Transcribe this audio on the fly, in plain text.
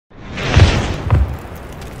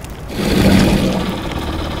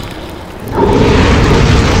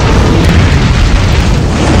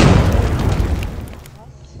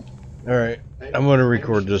I'm gonna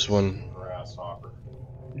record this one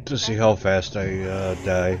to see how fast I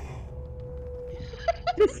die.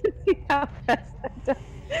 To see how fast I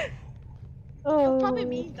die. It'll probably Oh.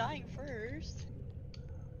 me dying first.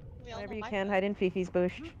 Whenever you can, hide in Fifi's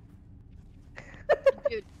bush.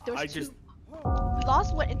 Dude, there was two. We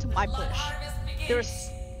lost went into my bush. There was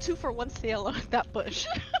 2-for-1 sale on that bush.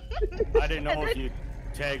 I didn't know if you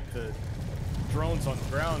tagged the drones on the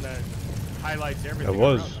ground that highlights everything. It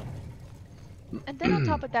was. And then on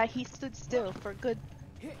top of that, he stood still for a good.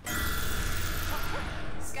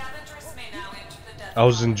 I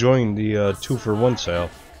was enjoying the 2-for-1 sale.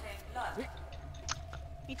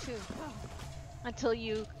 Me too. Until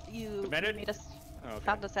you made us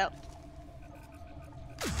found us out.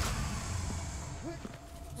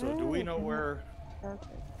 So do we know where the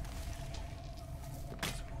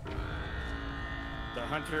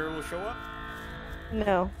hunter will show up?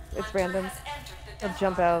 No, it's random. He'll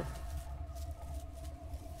jump out.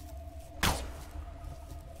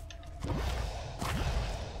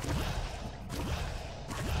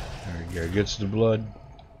 There you go, gets the blood.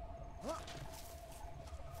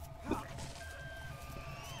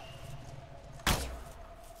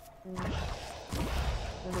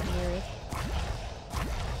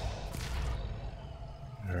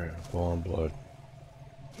 Alright, full on blood.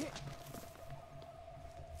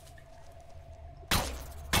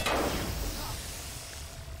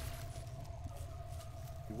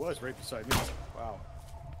 He was right beside me. Wow.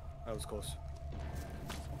 That was close.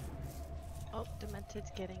 Oh,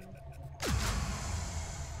 Demented's getting.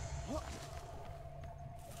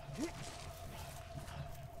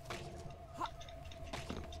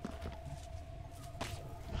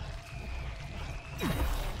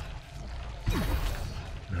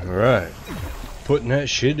 Alright. Putting that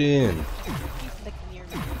shit in. He's like near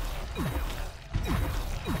me.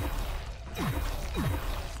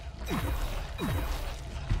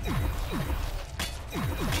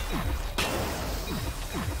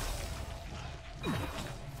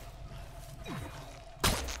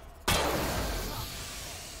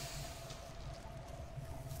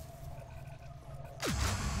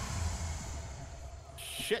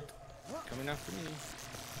 Shit! Coming after me.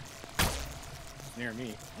 Near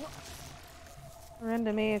me. Run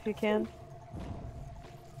to me if you can.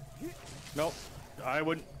 Nope. I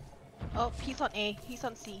wouldn't. Oh, he's on A. He's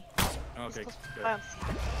on C. Okay, He's good. on C.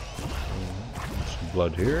 Some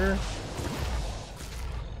blood here.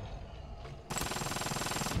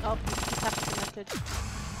 Oh, he's half Demented.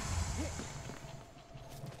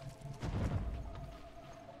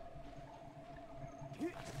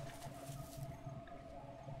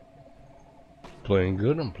 Playing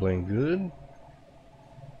good, I'm playing good.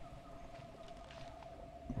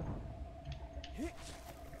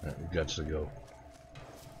 Alright, we got to go.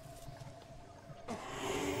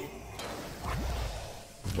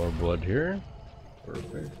 More blood here.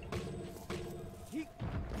 Perfect. He's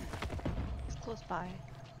close by.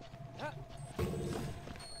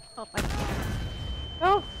 Oh, my God.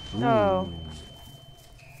 Oh! No. Ooh.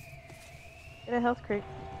 Get a health creep.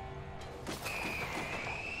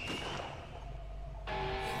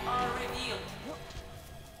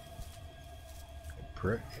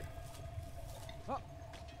 Prick.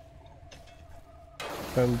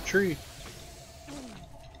 Climb the tree.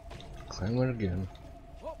 Climb it again.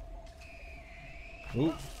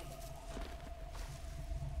 Ooh.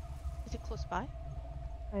 Is it close by?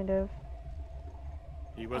 Kind of.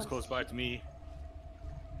 He was close by to me.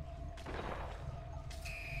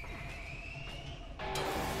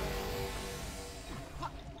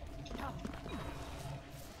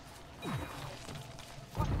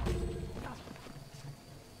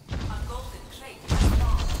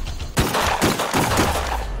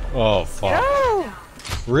 Oh fuck. No!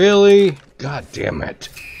 Really? God damn it.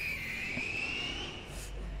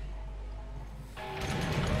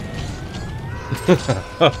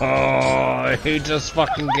 Oh, I hate this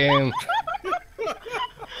fucking game.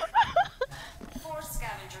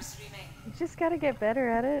 You just gotta get better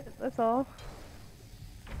at it, that's all.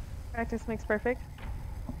 Practice makes perfect.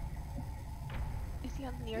 Is he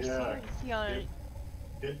on near C or is he on...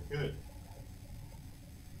 Good.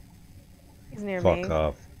 He's near Fuck me.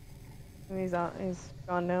 off. And he's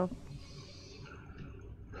gone now.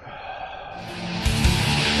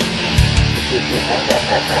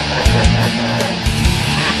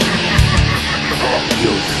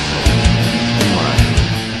 You